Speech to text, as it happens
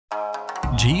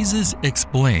Jesus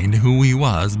explained who he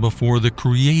was before the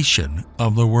creation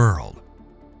of the world.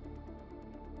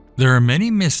 There are many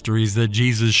mysteries that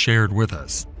Jesus shared with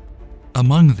us.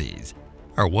 Among these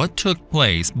are what took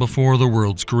place before the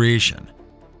world's creation.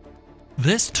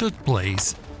 This took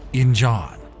place in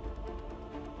John.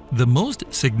 The most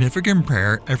significant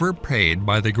prayer ever prayed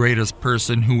by the greatest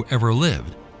person who ever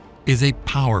lived is a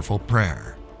powerful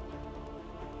prayer.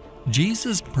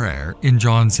 Jesus' prayer in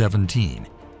John 17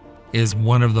 is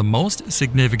one of the most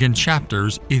significant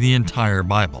chapters in the entire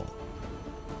Bible.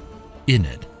 In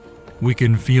it, we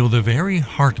can feel the very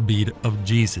heartbeat of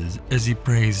Jesus as he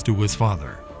prays to his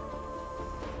Father.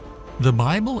 The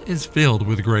Bible is filled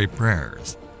with great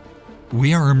prayers.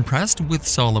 We are impressed with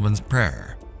Solomon's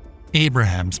prayer,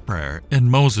 Abraham's prayer, and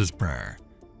Moses' prayer.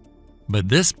 But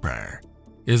this prayer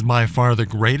is by far the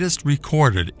greatest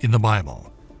recorded in the Bible.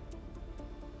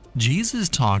 Jesus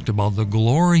talked about the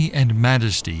glory and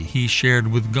majesty he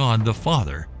shared with God the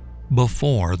Father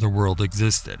before the world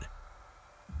existed.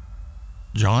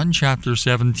 John chapter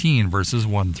 17 verses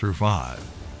 1 through 5.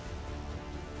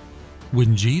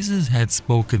 When Jesus had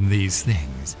spoken these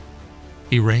things,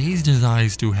 he raised his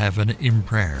eyes to heaven in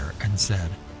prayer and said,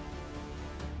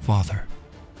 Father,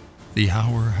 the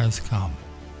hour has come.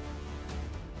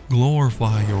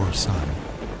 Glorify your Son,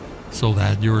 so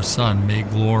that your Son may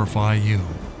glorify you.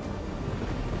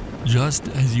 Just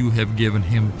as you have given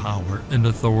him power and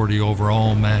authority over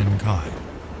all mankind,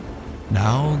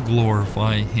 now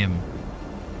glorify him,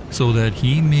 so that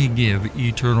he may give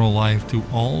eternal life to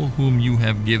all whom you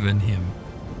have given him,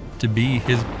 to be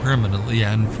his permanently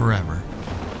and forever.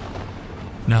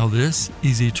 Now this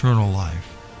is eternal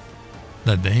life,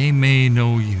 that they may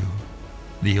know you,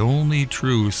 the only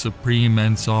true, supreme,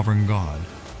 and sovereign God,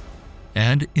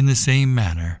 and in the same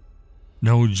manner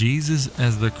know Jesus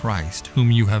as the Christ whom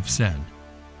you have sent.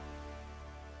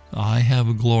 I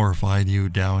have glorified you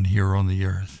down here on the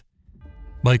earth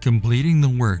by completing the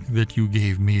work that you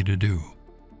gave me to do.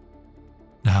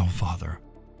 Now, Father,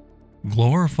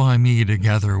 glorify me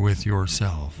together with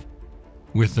yourself,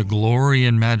 with the glory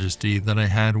and majesty that I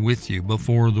had with you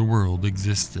before the world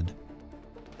existed.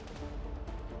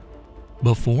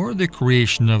 Before the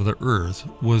creation of the earth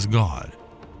was God,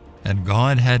 and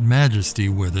God had majesty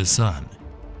with his Son.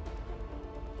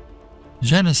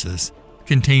 Genesis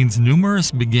contains numerous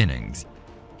beginnings,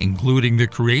 including the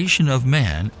creation of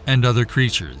man and other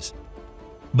creatures.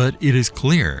 But it is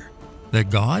clear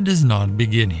that God does not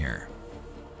begin here.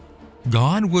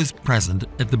 God was present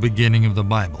at the beginning of the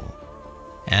Bible,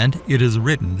 and it is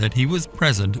written that he was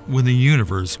present when the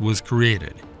universe was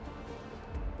created.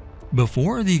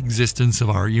 Before the existence of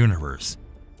our universe,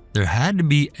 there had to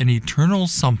be an eternal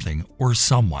something or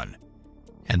someone,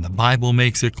 and the Bible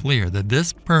makes it clear that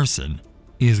this person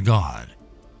is God.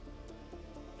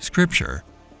 Scripture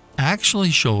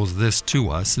actually shows this to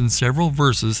us in several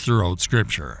verses throughout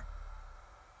Scripture.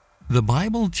 The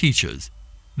Bible teaches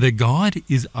that God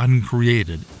is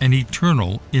uncreated and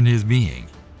eternal in his being,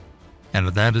 and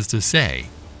that is to say,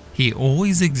 he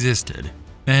always existed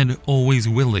and always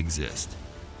will exist.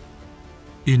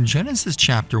 In Genesis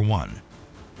chapter 1,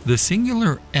 the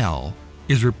singular El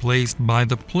is replaced by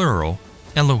the plural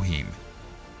Elohim,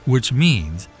 which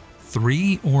means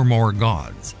three or more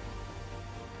gods.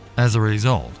 As a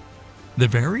result, the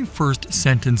very first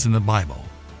sentence in the Bible,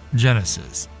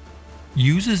 Genesis,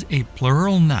 uses a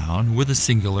plural noun with a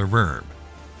singular verb.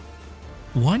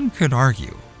 One could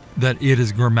argue that it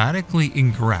is grammatically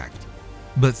incorrect,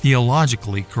 but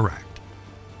theologically correct,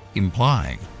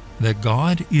 implying that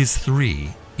God is three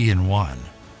in one.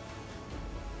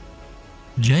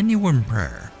 Genuine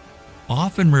prayer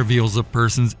often reveals a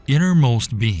person's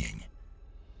innermost being.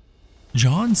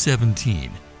 John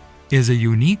 17 is a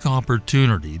unique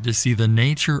opportunity to see the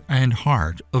nature and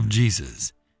heart of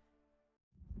Jesus.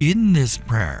 In this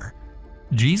prayer,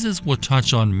 Jesus will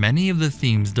touch on many of the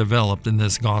themes developed in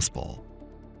this gospel: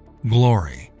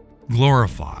 glory,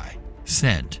 glorify,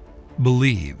 sent,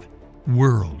 believe,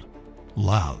 world,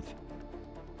 love.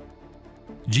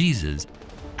 Jesus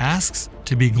asks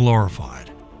to be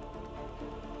glorified.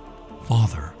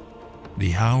 Father,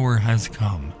 the hour has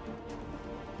come.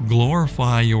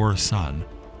 Glorify your Son,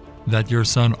 that your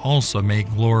Son also may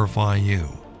glorify you.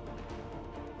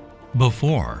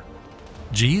 Before,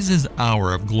 Jesus'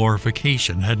 hour of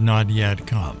glorification had not yet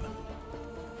come.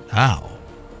 Now,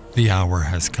 the hour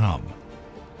has come.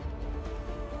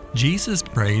 Jesus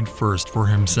prayed first for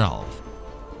himself,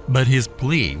 but his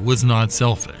plea was not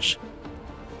selfish.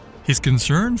 His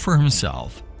concern for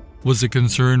himself was a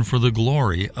concern for the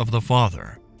glory of the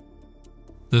Father.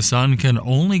 The Son can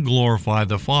only glorify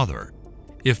the Father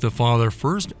if the Father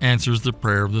first answers the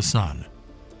prayer of the Son,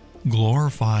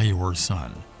 glorify your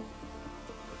Son.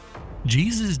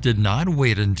 Jesus did not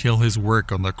wait until his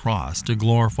work on the cross to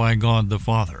glorify God the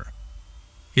Father.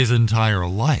 His entire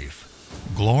life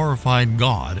glorified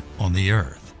God on the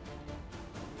earth.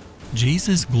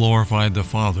 Jesus glorified the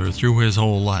Father through his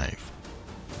whole life,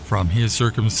 from his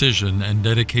circumcision and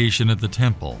dedication at the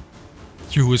temple,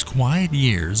 through his quiet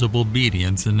years of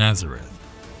obedience in Nazareth.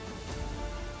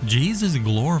 Jesus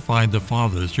glorified the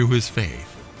Father through his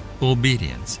faith,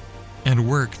 obedience, and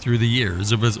work through the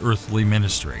years of his earthly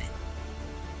ministry.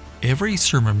 Every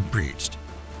sermon preached,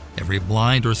 every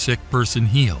blind or sick person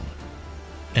healed,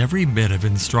 every bit of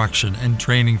instruction and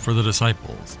training for the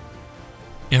disciples,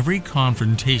 every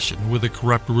confrontation with the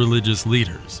corrupt religious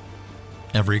leaders,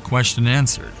 every question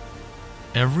answered,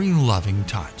 every loving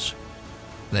touch,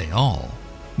 they all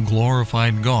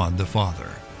glorified God the Father.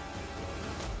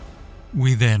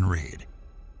 We then read,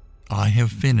 "I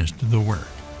have finished the work."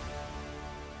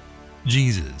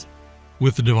 Jesus,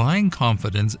 with divine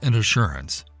confidence and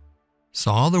assurance,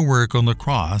 saw the work on the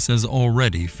cross as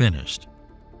already finished.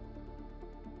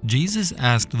 Jesus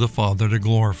asked the Father to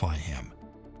glorify him,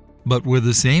 but with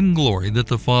the same glory that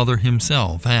the Father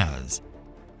himself has.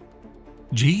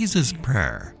 Jesus'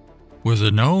 prayer was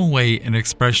in no way an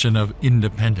expression of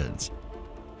independence,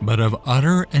 but of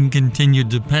utter and continued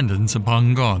dependence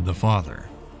upon God the Father.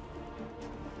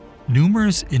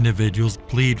 Numerous individuals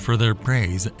plead for their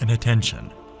praise and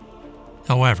attention.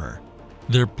 However,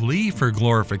 their plea for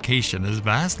glorification is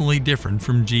vastly different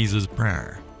from Jesus'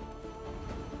 prayer.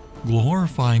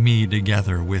 "Glorify me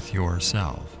together with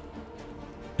yourself."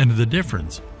 And the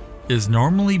difference is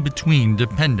normally between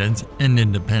dependence and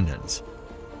independence.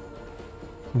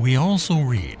 We also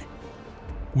read,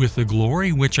 "With the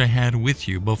glory which I had with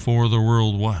you before the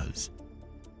world was."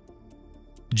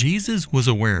 Jesus was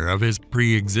aware of his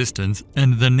pre-existence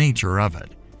and the nature of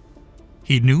it.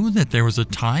 He knew that there was a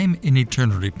time in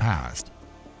eternity past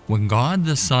when God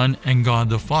the Son and God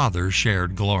the Father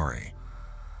shared glory.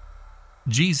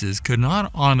 Jesus could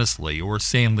not honestly or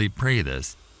sanely pray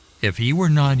this if he were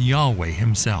not Yahweh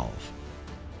himself,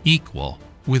 equal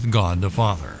with God the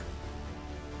Father.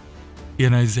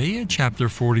 In Isaiah chapter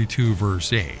 42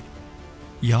 verse 8,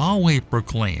 Yahweh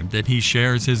proclaimed that he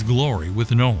shares his glory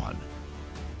with no one.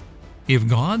 If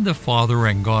God the Father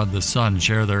and God the Son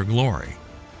share their glory,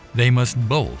 they must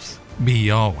both be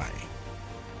Yahweh.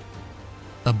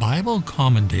 A Bible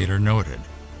commentator noted,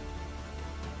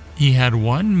 "He had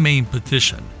one main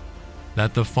petition,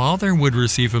 that the Father would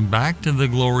receive him back to the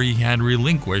glory he had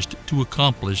relinquished to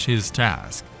accomplish his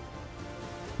task.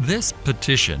 This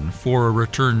petition for a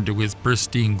return to his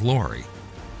pristine glory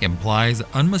implies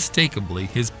unmistakably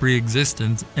his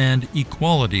pre-existence and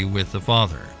equality with the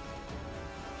Father.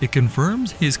 It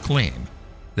confirms his claim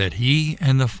that he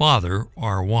and the Father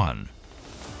are one."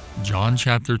 John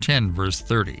chapter 10 verse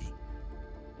 30.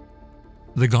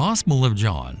 The Gospel of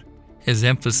John has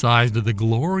emphasized the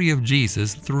glory of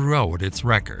Jesus throughout its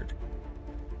record.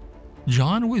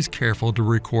 John was careful to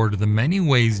record the many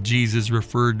ways Jesus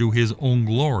referred to his own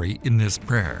glory in this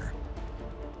prayer.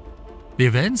 The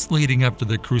events leading up to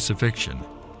the crucifixion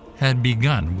had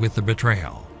begun with the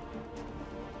betrayal.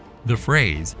 The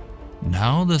phrase,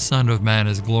 "Now the Son of Man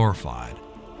is glorified,"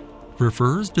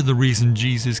 refers to the reason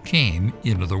Jesus came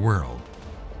into the world.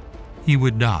 He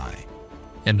would die,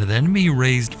 and then be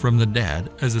raised from the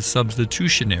dead as a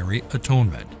substitutionary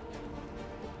atonement.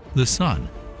 The Son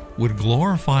would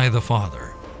glorify the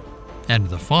Father, and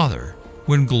the Father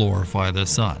would glorify the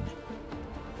Son.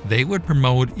 They would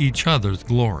promote each other's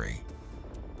glory.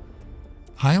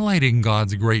 Highlighting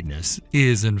God's greatness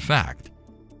is, in fact,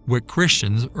 what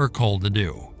Christians are called to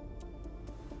do.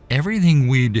 Everything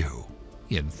we do,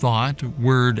 in thought,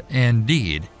 word, and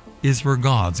deed, is for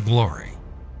God's glory.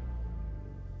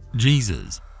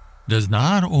 Jesus does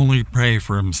not only pray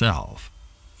for himself,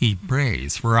 he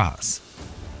prays for us.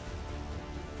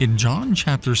 In John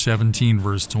chapter 17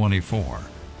 verse 24,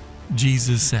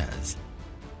 Jesus says,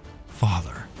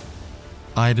 "Father,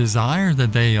 I desire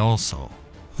that they also,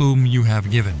 whom you have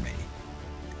given me,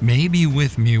 may be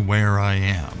with me where I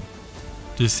am,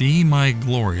 to see my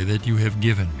glory that you have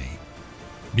given me,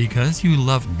 because you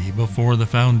loved me before the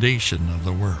foundation of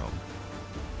the world."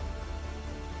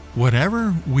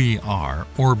 Whatever we are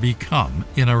or become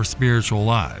in our spiritual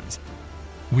lives,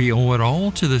 we owe it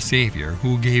all to the Savior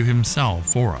who gave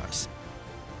himself for us,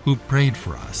 who prayed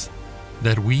for us,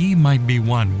 that we might be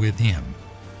one with him,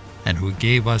 and who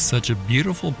gave us such a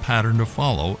beautiful pattern to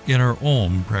follow in our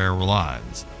own prayer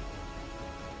lives.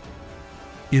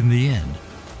 In the end,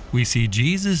 we see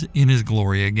Jesus in his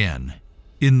glory again,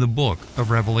 in the book of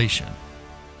Revelation.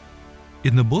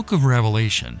 In the book of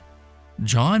Revelation,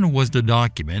 John was to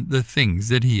document the things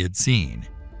that he had seen.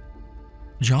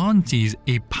 John sees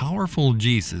a powerful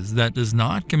Jesus that does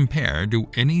not compare to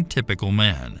any typical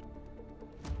man.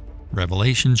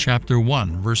 Revelation chapter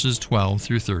 1 verses 12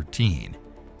 through 13.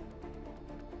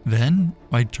 Then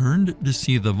I turned to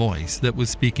see the voice that was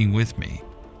speaking with me,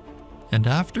 and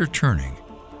after turning,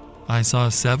 I saw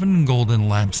 7 golden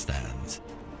lampstands.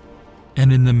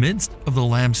 And in the midst of the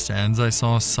lampstands I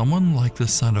saw someone like the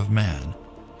Son of Man,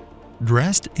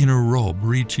 dressed in a robe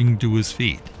reaching to his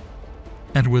feet,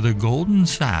 and with a golden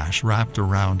sash wrapped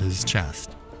around his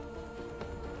chest.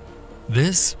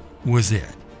 This was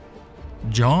it.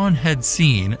 John had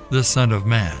seen the Son of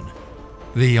Man,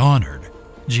 the honored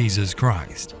Jesus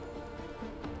Christ.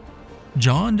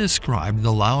 John described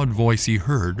the loud voice he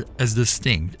heard as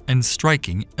distinct and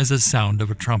striking as the sound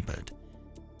of a trumpet.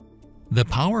 The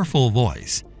powerful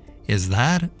voice is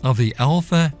that of the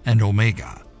Alpha and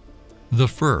Omega, the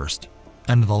first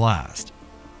and the last,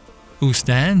 who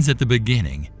stands at the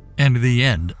beginning and the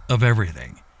end of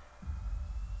everything.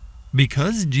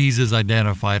 Because Jesus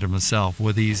identified himself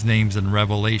with these names in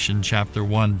Revelation chapter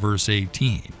 1 verse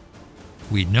 18,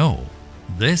 we know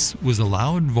this was the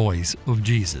loud voice of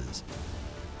Jesus.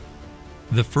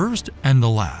 The first and the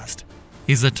last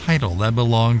is a title that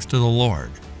belongs to the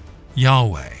Lord,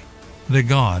 Yahweh, the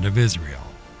God of Israel.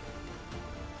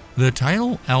 The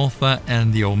title Alpha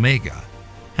and the Omega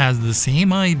has the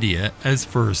same idea as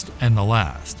first and the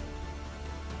last.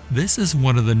 This is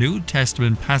one of the New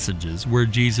Testament passages where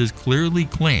Jesus clearly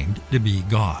claimed to be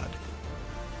God.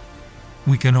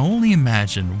 We can only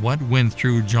imagine what went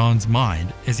through John's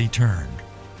mind as he turned.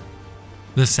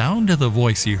 The sound of the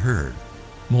voice he heard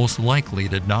most likely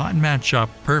did not match up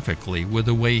perfectly with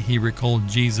the way he recalled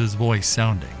Jesus' voice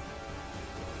sounding.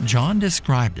 John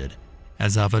described it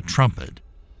as of a trumpet,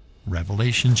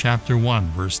 Revelation chapter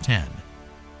 1 verse 10.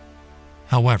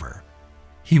 However,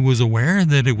 he was aware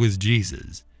that it was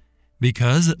Jesus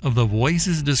because of the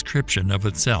voice's description of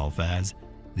itself as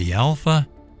the Alpha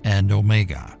and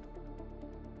Omega.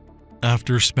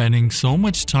 After spending so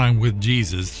much time with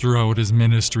Jesus throughout his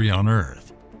ministry on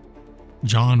earth,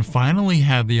 John finally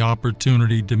had the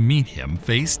opportunity to meet him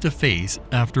face to face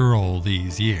after all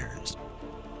these years.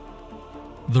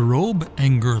 The robe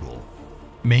and girdle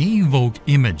may evoke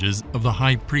images of the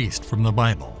high priest from the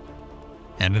Bible,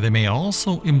 and they may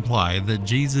also imply that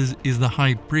Jesus is the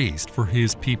high priest for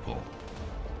his people.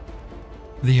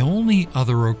 The only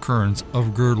other occurrence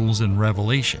of girdles in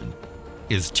Revelation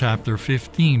is chapter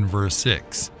 15 verse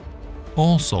 6,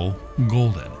 also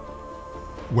golden,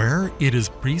 where it is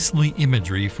priestly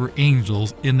imagery for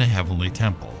angels in the heavenly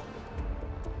temple.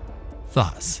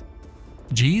 Thus,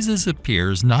 Jesus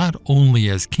appears not only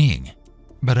as king,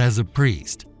 but as a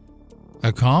priest,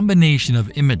 a combination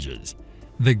of images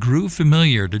that grew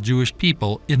familiar to Jewish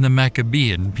people in the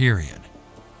Maccabean period.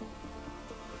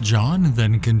 John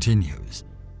then continues,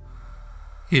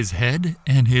 "His head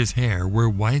and his hair were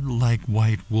white like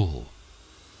white wool,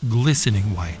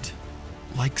 glistening white,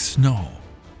 like snow,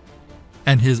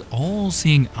 and his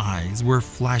all-seeing eyes were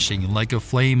flashing like a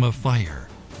flame of fire,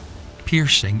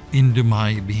 piercing into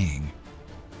my being.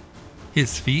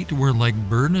 His feet were like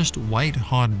burnished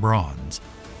white-hot bronze,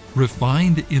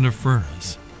 refined in a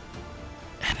furnace,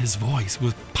 and his voice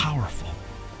was powerful,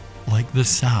 like the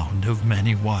sound of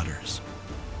many waters."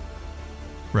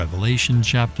 Revelation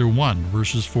chapter 1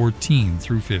 verses 14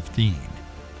 through 15.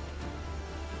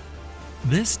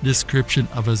 This description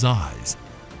of his eyes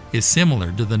is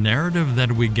similar to the narrative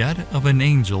that we get of an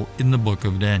angel in the book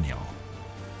of Daniel.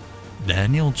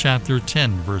 Daniel chapter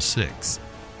 10 verse 6.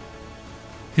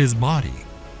 His body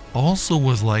also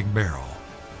was like beryl,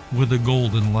 with a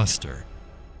golden luster.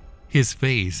 His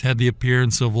face had the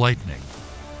appearance of lightning.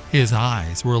 His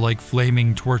eyes were like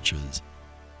flaming torches.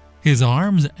 His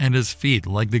arms and his feet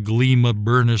like the gleam of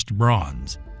burnished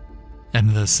bronze.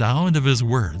 And the sound of his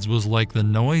words was like the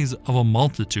noise of a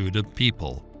multitude of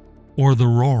people, or the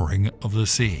roaring of the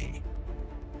sea.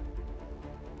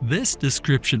 This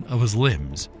description of his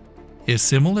limbs is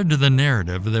similar to the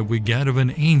narrative that we get of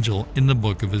an angel in the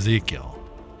book of Ezekiel.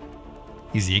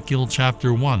 Ezekiel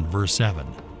chapter 1 verse 7.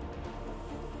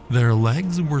 Their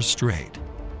legs were straight,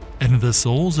 and the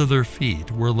soles of their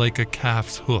feet were like a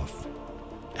calf's hoof,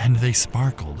 and they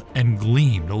sparkled and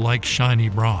gleamed like shiny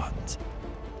bronze.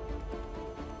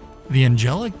 The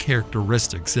angelic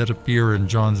characteristics that appear in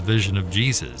John's vision of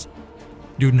Jesus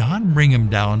do not bring him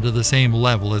down to the same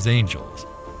level as angels.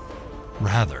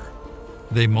 Rather,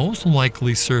 they most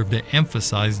likely serve to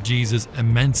emphasize Jesus'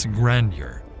 immense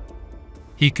grandeur.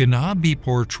 He cannot be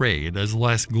portrayed as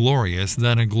less glorious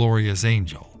than a glorious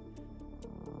angel.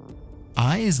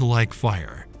 Eyes like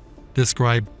fire,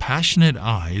 describe passionate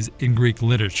eyes in Greek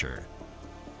literature,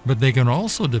 but they can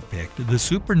also depict the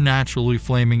supernaturally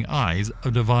flaming eyes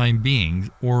of divine beings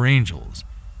or angels.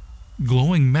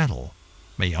 Glowing metal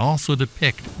may also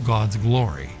depict God's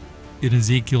glory in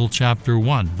Ezekiel chapter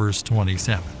 1 verse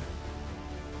 27.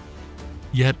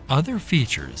 Yet other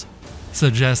features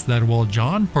suggest that while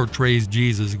John portrays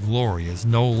Jesus' glory as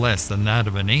no less than that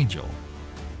of an angel,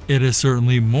 it is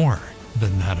certainly more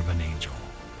than that of an angel.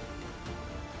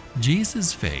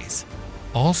 Jesus' face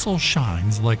also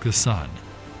shines like the sun.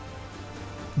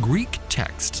 Greek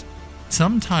texts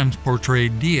sometimes portray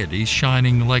deities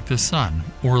shining like the sun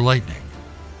or lightning.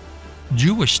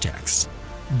 Jewish texts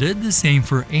did the same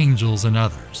for angels and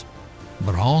others,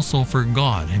 but also for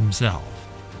God himself.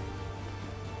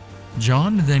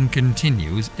 John then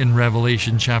continues in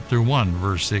Revelation chapter 1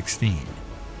 verse 16.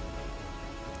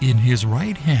 In his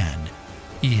right hand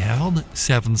he held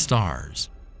 7 stars,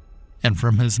 and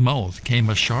from his mouth came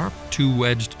a sharp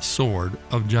two-edged sword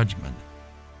of judgment.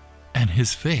 And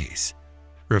his face,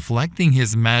 reflecting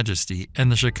his majesty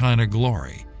and the Shekinah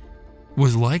glory,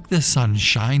 was like the sun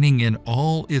shining in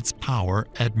all its power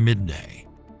at midday.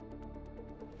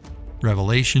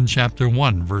 Revelation chapter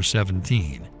 1 verse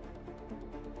 17.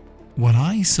 When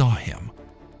I saw him,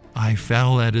 I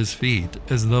fell at his feet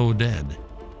as though dead.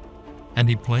 And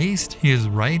he placed his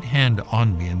right hand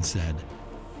on me and said,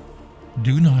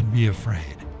 Do not be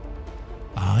afraid.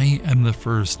 I am the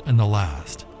first and the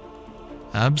last,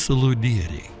 absolute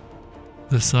deity,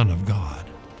 the Son of God.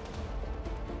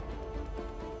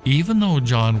 Even though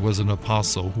John was an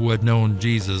apostle who had known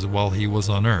Jesus while he was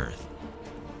on earth,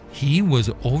 he was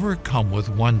overcome with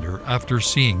wonder after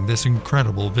seeing this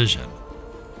incredible vision.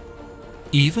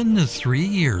 Even the 3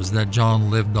 years that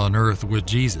John lived on earth with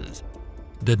Jesus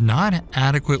did not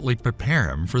adequately prepare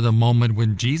him for the moment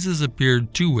when Jesus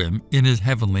appeared to him in his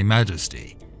heavenly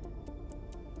majesty.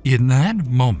 In that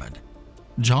moment,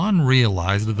 John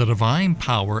realized the divine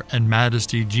power and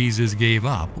majesty Jesus gave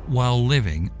up while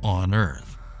living on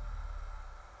earth.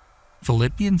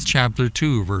 Philippians chapter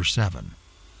 2 verse 7.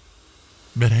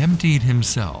 But emptied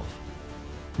himself,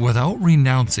 without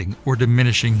renouncing or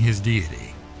diminishing his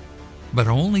deity, but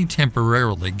only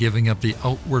temporarily giving up the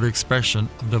outward expression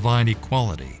of divine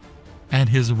equality and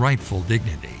his rightful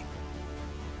dignity.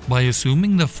 By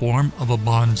assuming the form of a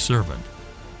bondservant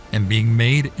and being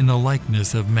made in the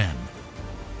likeness of men,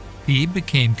 he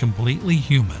became completely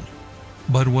human,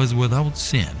 but was without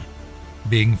sin,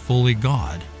 being fully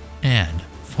God and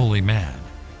fully man.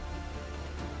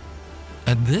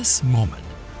 At this moment,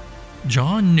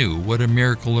 John knew what a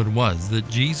miracle it was that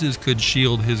Jesus could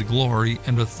shield his glory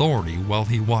and authority while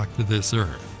he walked this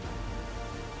earth.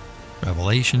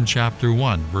 Revelation chapter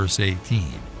 1 verse 18.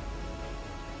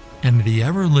 And the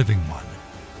ever-living one,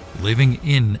 living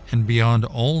in and beyond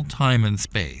all time and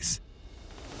space,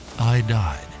 I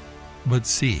died, but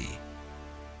see,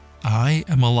 I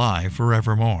am alive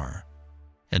forevermore,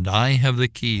 and I have the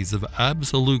keys of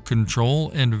absolute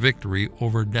control and victory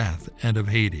over death and of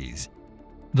Hades,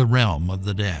 the realm of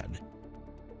the dead.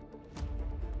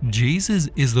 Jesus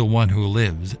is the one who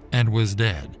lives and was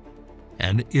dead,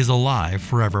 and is alive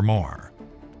forevermore.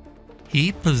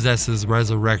 He possesses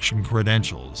resurrection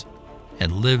credentials,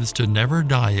 and lives to never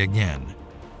die again.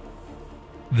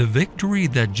 The victory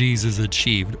that Jesus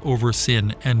achieved over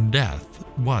sin and death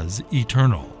was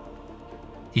eternal.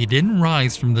 He didn't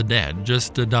rise from the dead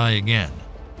just to die again.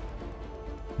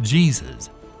 Jesus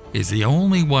is the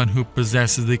only one who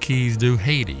possesses the keys to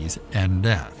Hades and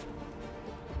death.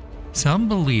 Some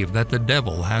believe that the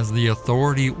devil has the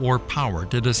authority or power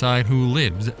to decide who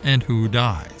lives and who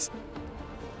dies.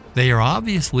 They are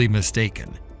obviously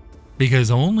mistaken, because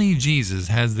only Jesus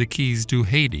has the keys to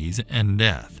Hades and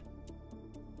death.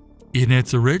 In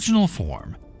its original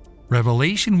form,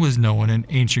 Revelation was known in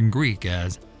ancient Greek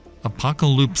as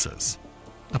apocalypsis,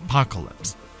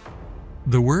 apocalypse.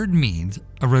 The word means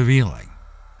a revealing,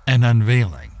 an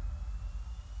unveiling.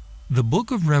 The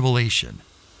book of Revelation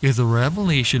is a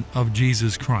revelation of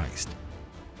Jesus Christ,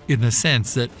 in the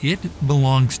sense that it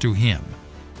belongs to Him.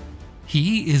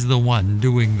 He is the one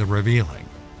doing the revealing.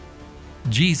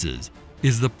 Jesus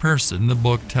is the person the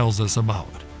book tells us about.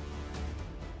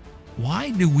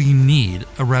 Why do we need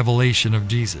a revelation of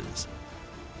Jesus?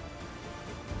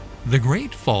 The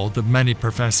great fault of many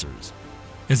professors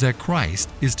is that Christ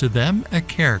is to them a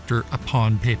character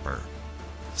upon paper,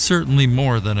 certainly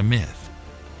more than a myth,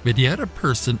 but yet a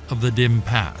person of the dim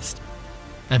past,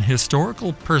 an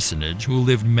historical personage who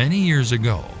lived many years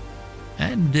ago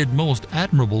and did most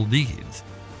admirable deeds,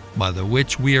 by the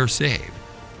which we are saved,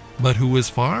 but who is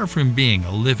far from being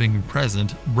a living,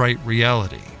 present, bright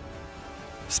reality.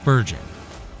 Spurgeon.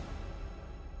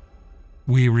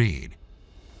 we read,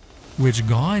 which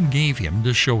God gave him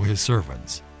to show his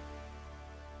servants.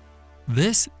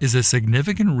 This is a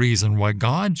significant reason why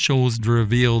God chose to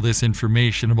reveal this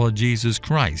information about Jesus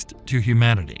Christ to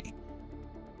humanity.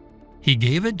 He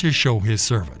gave it to show his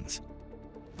servants.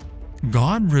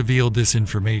 God revealed this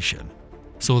information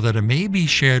so that it may be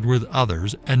shared with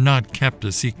others and not kept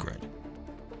a secret.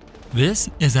 This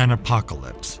is an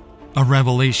apocalypse, a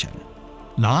revelation,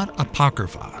 not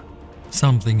apocrypha,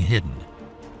 something hidden.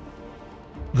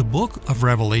 The book of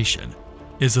Revelation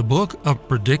is a book of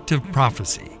predictive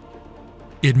prophecy.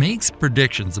 It makes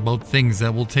predictions about things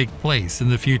that will take place in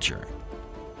the future,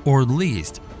 or at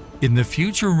least in the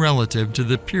future relative to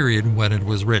the period when it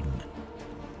was written.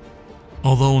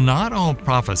 Although not all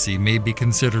prophecy may be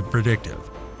considered predictive,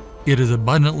 it is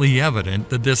abundantly evident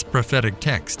that this prophetic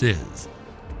text is.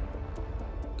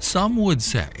 Some would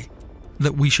say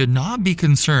that we should not be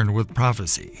concerned with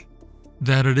prophecy,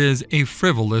 that it is a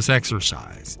frivolous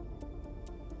exercise.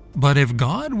 But if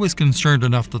God was concerned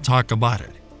enough to talk about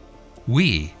it,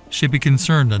 we should be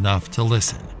concerned enough to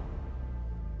listen.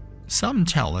 Some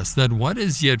tell us that what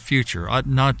is yet future ought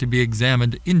not to be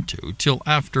examined into till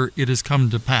after it has come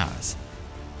to pass.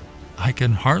 I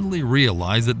can hardly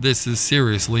realize that this is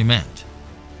seriously meant.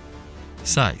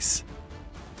 Seiss.